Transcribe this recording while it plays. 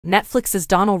Netflix's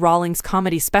Donnell Rawlings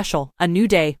comedy special, A New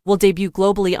Day, will debut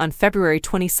globally on February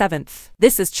 27th.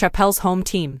 This is Chappelle's home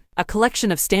team, a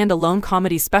collection of stand-alone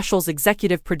comedy specials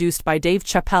executive produced by Dave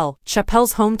Chappelle.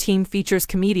 Chappelle's home team features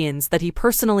comedians that he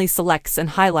personally selects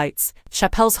and highlights.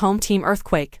 Chappelle's home team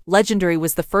Earthquake Legendary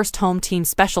was the first home team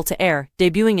special to air,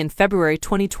 debuting in February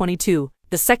 2022.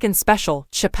 The second special,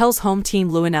 Chappelle's home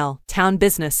team Luenell, Town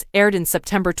Business, aired in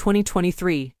September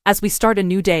 2023. As we start a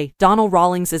new day, Donnell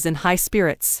Rawlings is in high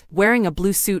spirits. Wearing a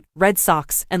blue suit, red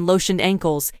socks, and lotioned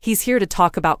ankles, he's here to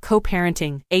talk about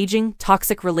co-parenting, aging,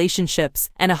 toxic relationships,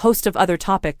 and a host of other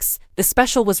topics. The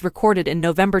special was recorded in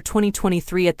November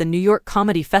 2023 at the New York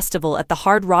Comedy Festival at the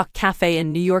Hard Rock Cafe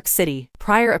in New York City.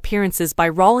 Prior appearances by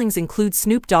Rawlings include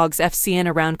Snoop Dogg's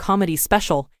FCN Around comedy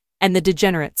special, and The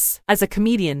Degenerates. As a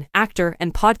comedian, actor,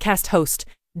 and podcast host,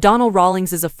 Donnell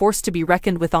Rawlings is a force to be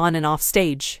reckoned with on and off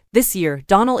stage. This year,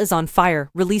 Donnell is on fire,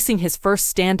 releasing his first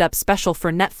stand-up special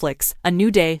for Netflix, A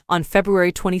New Day, on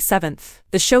February 27th.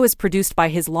 The show is produced by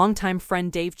his longtime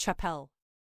friend Dave Chappelle.